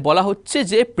 এখানে বলা হচ্ছে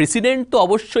যে প্রেসিডেন্ট তো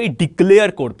অবশ্যই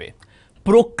ডিক্লেয়ার করবে,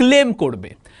 প্রোক্লেম করবে,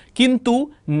 কিন্তু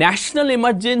ন্যাশনাল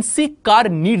এমার্জেন্সি কার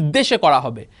নির্দেশে করা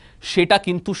হবে? সেটা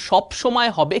কিন্তু সব সময়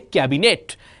হবে ক্যাবিনেট।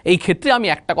 এই ক্ষেত্রে আমি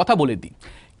একটা কথা বলে দিই,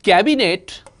 ক্যাবিনেট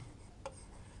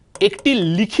একটি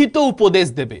লিখিত উপদেশ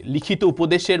দেবে। লিখিত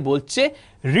উপদেশের বলছে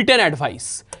রিটেন অ্যাডভাইস।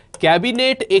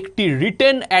 ক্যাবিনেট একটি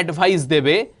রিটেন অ্যাডভাইস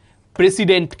দেবে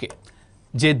প্রেসিডেন্টকে,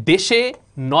 যে দেশে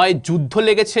নয় যুদ্ধ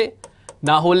লেগেছে,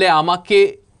 না হলে আমাকে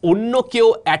অন্য কেউ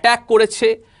অ্যাটাক করেছে,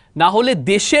 না হলে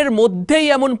দেশের মধ্যেই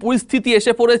এমন পরিস্থিতি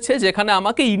এসে পড়েছে যেখানে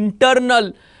আমাকে ইন্টারনাল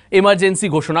এমার্জেন্সি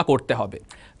ঘোষণা করতে হবে।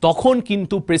 তখন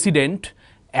কিন্তু প্রেসিডেন্ট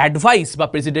অ্যাডভাইস বা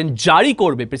প্রেসিডেন্ট জারি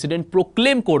করবে, প্রেসিডেন্ট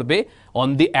প্রোক্লেম করবে on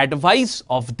the advice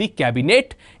of the cabinet,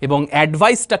 এবং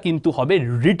অ্যাডভাইসটা কিন্তু হবে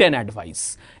রিটেন অ্যাডভাইস।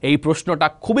 এই প্রশ্নটা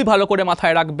খুবই ভালো করে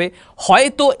মাথায় রাখবে।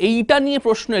 হয়তো এইটা নিয়ে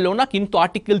প্রশ্ন এলো না, কিন্তু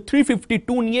আর্টিকেল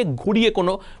 352 নিয়ে ঘুরিয়ে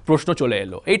কোনো প্রশ্ন চলে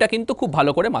এলো, এইটা কিন্তু খুব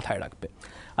ভালো করে মাথায় রাখবে।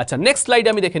 আচ্ছা, নেক্সট স্লাইডে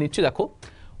আমি দেখে নিচ্ছি। দেখো,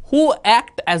 হু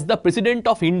act as the president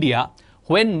of India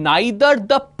when neither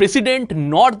the president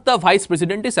nor the vice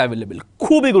president is available।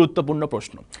 খুবই গুরুত্বপূর্ণ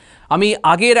প্রশ্ন। আমি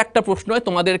আগের একটা প্রশ্নয়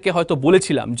তোমাদেরকে হয়তো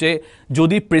বলেছিলাম যে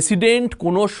যদি প্রেসিডেন্ট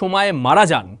কোনো সময় মারা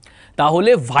যান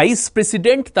তাহলে ভাইস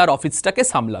প্রেসিডেন্ট তার অফিসটাকে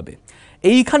সামলাবে।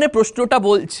 এইখানে প্রশ্নটা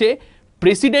বলছে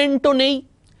প্রেসিডেন্টও নেই,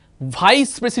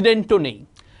 ভাইস প্রেসিডেন্টও নেই,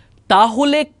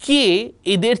 তাহলে কে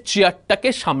এদের চেয়ারটাকে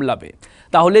সামলাবে?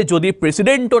 তাহলে যদি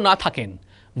প্রেসিডেন্টও না থাকেন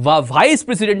বা ভাইস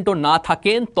প্রেসিডেন্টও না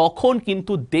থাকেন, তখন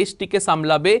কিন্তু দেশটিকে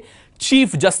সামলাবে চিফ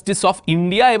জাস্টিস অফ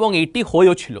ইন্ডিয়া, এবং এটি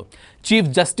হয়েও ছিল। চিফ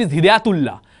জাস্টিস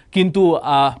হিদায়াতুল্লাহ কিন্তু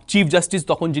চিফ জাস্টিস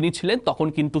তখন যিনি ছিলেন, তখন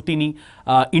কিন্তু তিনি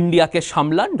ইন্ডিয়াকে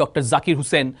সামলান ডক্টর জাকির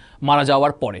হুসেন মারা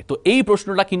যাওয়ার পরে। তো এই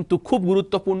প্রশ্নটা কিন্তু খুব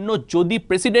গুরুত্বপূর্ণ। যদি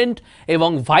প্রেসিডেন্ট এবং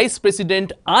ভাইস প্রেসিডেন্ট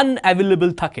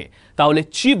আনঅ্যাভেলেবল থাকে তাহলে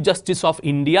চিফ জাস্টিস অফ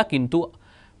ইন্ডিয়া কিন্তু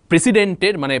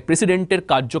প্রেসিডেন্টের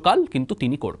কার্যকাল কিন্তু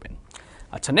তিনি করবেন।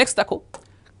 আচ্ছা, নেক্সট দেখো,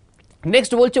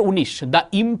 নেক্সট বলছে 19, the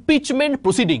impeachment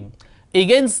proceeding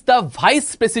against the vice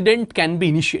president can be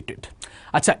initiated.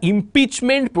 আচ্ছা,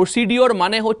 ইমপিচমেন্ট প্রসিডিওর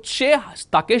মানে হচ্ছে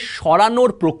তাকে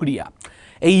সরানোর প্রক্রিয়া।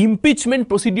 এই ইমপিচমেন্ট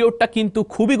প্রসিডিওরটা কিন্তু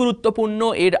খুবই গুরুত্বপূর্ণ।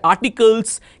 এর আর্টিকেলস,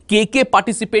 কে কে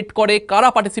পার্টিসিপেট করে, কারা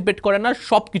পার্টিসিপেট করে না,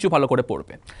 সব কিছু ভালো করে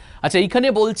পড়বে। আচ্ছা, এইখানে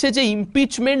বলছে যে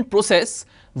ইমপিচমেন্ট প্রসেস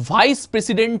ভাইস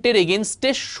প্রেসিডেন্টের এগেনস্টে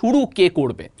শুরু কে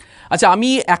করবে? আচ্ছা, আমি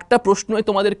একটা প্রশ্নই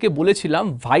তোমাদেরকে বলেছিলাম,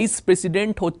 ভাইস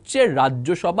প্রেসিডেন্ট হচ্ছে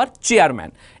রাজ্যসভার chairman,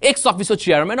 x officio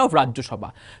chairman of Rajya Sabha.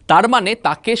 তার মানে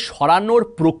তাকে সরানোর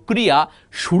প্রক্রিয়া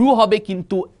শুরু হবে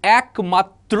কিন্তু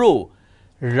একমাত্র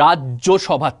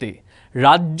রাজ্যসভাতে।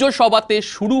 রাজ্যসভাতে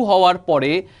শুরু হওয়ার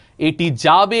পরে এটি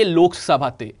যাবে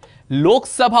লোকসভাতে।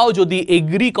 লোকসভাও যদি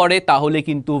এগ্রি করে তাহলে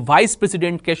কিন্তু ভাইস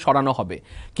প্রেসিডেন্টকে সরানো হবে,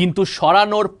 কিন্তু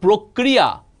সরানোর প্রক্রিয়া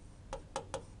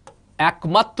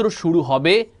একমাত্র শুরু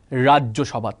হবে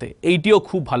রাজ্যসভাতে। এইটিও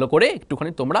খুব ভালো করে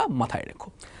একটুখানি তোমরা মাথায় রেখো।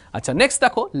 আচ্ছা, নেক্সট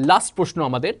দেখো, লাস্ট প্রশ্ন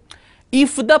আমাদের,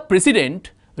 if the president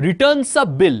Returns a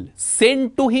bill sent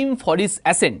to him for his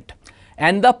accent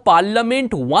and the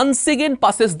parliament once again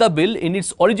passes the bill in its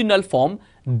original form,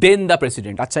 then the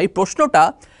president। আচ্ছা, এই প্রশ্নটা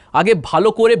আগে ভালো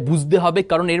করে বুঝতে হবে,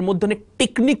 কারণ এর মধ্যে অনেক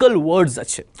টেকনিক্যাল ওয়ার্ডস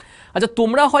আছে। আচ্ছা,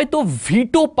 তোমরা হয়তো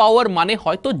ভিটো পাওয়ার মানে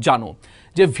হয়তো জানো,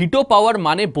 যে ভিটো পাওয়ার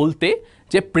মানে বলতে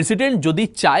যে প্রেসিডেন্ট যদি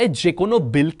চায় যে কোনো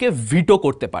বিলকে ভিটো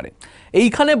করতে পারে।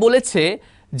 এইখানে বলেছে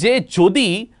যে যদি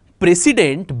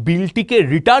প্রেসিডেন্ট বিলটিকে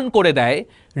রিটার্ন করে দেয়,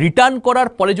 রিটার্ন করার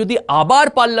পরে যদি আবার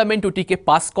পার্লামেন্ট ওটিকে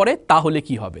পাস করে তাহলে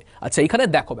কি হবে? আচ্ছা, এখানে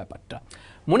দেখো ব্যাপারটা,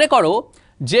 মনে করো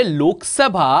যে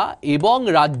লোকসভা এবং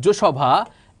রাজ্যসভা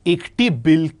একটি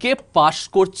বিলকে পাস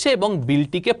করছে এবং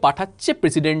বিলটিকে পাঠাচ্ছে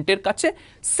প্রেসিডেন্টের কাছে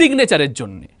সিগনেচারের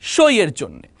জন্য, সইয়ের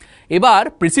জন্য। এবার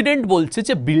প্রেসিডেন্ট বলছে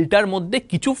যে বিলটার মধ্যে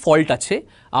কিছু ফল্ট আছে,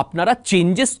 আপনারা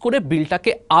চেঞ্জেস করে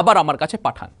বিলটাকে আবার আমার কাছে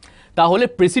পাঠান। তাহলে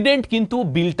প্রেসিডেন্ট কিন্তু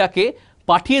বিলটাকে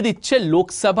পাঠিয়ে দিচ্ছে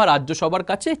লোকসভা রাজ্যসভার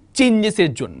কাছে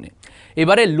চেঞ্জেসের জন্য।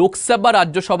 এবারে লোকসভা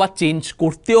রাজ্যসভা চেঞ্জ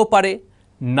করতেও পারে,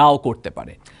 নাও করতে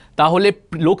পারে। তাহলে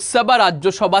লোকসভা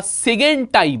রাজ্যসভা সেকেন্ড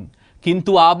টাইম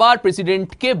কিন্তু আবার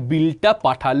প্রেসিডেন্টকে বিলটা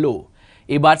পাঠালো।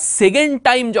 এবার সেকেন্ড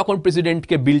টাইম যখন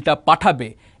প্রেসিডেন্টকে বিলটা পাঠাবে,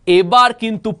 এবার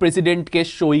কিন্তু প্রেসিডেন্টকে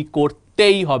সই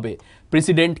করতেই হবে।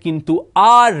 প্রেসিডেন্ট কিন্তু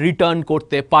আর রিটার্ন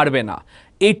করতে পারবে না।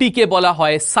 এটিকে বলা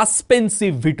হয়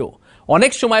সাসপেন্সিভ ভিটো।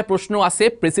 অনেক সময় প্রশ্ন আসে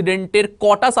প্রেসিডেন্টের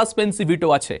কটা সাসপেন্সিভ ভিটো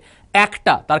আছে?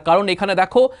 একটা। তার কারণ এখানে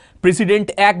দেখো প্রেসিডেন্ট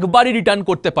একবারই রিটার্ন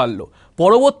করতে পারলো,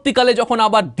 পরবর্তীকালে যখন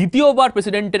আবার দ্বিতীয়বার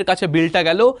প্রেসিডেন্টের কাছে বিলটা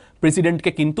গেল,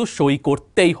 প্রেসিডেন্টকে কিন্তু সই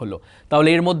করতেই হলো। তাহলে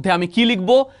এর মধ্যে আমি কি লিখব?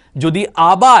 যদি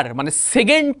আবার মানে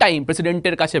সেকেন্ড টাইম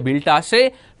প্রেসিডেন্টের কাছে বিলটা আসে,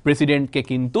 প্রেসিডেন্টকে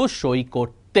কিন্তু সই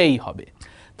করতেই হবে।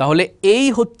 তাহলে এই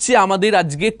হচ্ছে আমাদের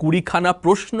আজকে 20খানা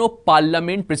প্রশ্ন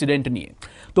পার্লামেন্ট প্রেসিডেন্ট নিয়ে।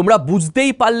 তোমরা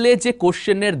বুঝতেই পারলে যে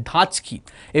কোশ্চেনের ধাঁচ কি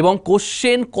এবং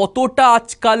কোশ্চেন কতটা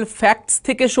আজকাল ফ্যাক্টস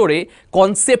থেকে সরে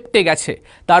কনসেপ্টে গেছে।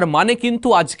 তার মানে কিন্তু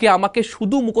আজকে আমাকে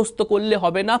শুধু মুখস্থ করলে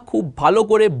হবে না, খুব ভালো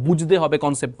করে বুঝতে হবে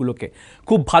কনসেপ্টগুলোকে,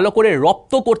 খুব ভালো করে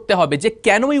রপ্ত করতে হবে যে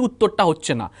কেন এই উত্তরটা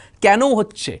হচ্ছে না, কেন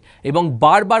হচ্ছে। এবং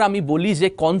বারবার আমি বলি যে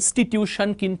কনস্টিটিউশন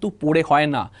কিন্তু পড়ে হয়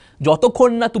না।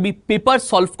 যতক্ষণ না তুমি পেপার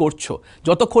সলভ করছো,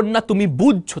 যতক্ষণ না তুমি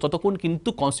বুঝছো, ততক্ষণ কিন্তু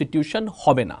কনস্টিটিউশন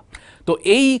হবে না। তো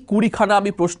এই 20খানা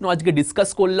আমি প্রশ্ন আজকে ডিসকাস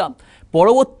করলাম।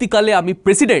 পরবর্তীকালে আমি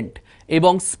প্রেসিডেন্ট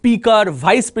এবং স্পিকার,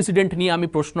 ভাইস প্রেসিডেন্ট নিয়ে আমি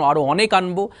প্রশ্ন আরও অনেক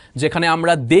আনবো, যেখানে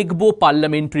আমরা দেখব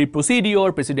পার্লামেন্টারি প্রসিডিওর,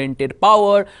 প্রেসিডেন্টের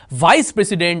পাওয়ার, ভাইস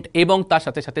প্রেসিডেন্ট এবং তার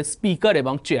সাথে সাথে স্পিকার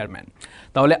এবং চেয়ারম্যান।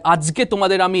 তাহলে আজকে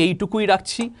তোমাদের আমি এইটুকুই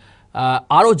রাখছি।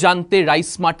 আরও জানতে রাইস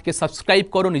স্মার্টকে সাবস্ক্রাইব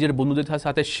করো, নিজের বন্ধুদের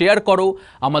সাথে শেয়ার করো।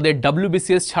 আমাদের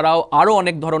WBCS ছাড়াও আরও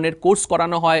অনেক ধরনের কোর্স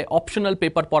করানো হয়, অপশনাল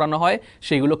পেপার পড়ানো হয়,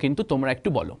 সেইগুলো কিন্তু তোমরা একটু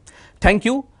বলো। Thank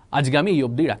you. আজকে আমি এই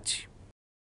অবধি রাখছি।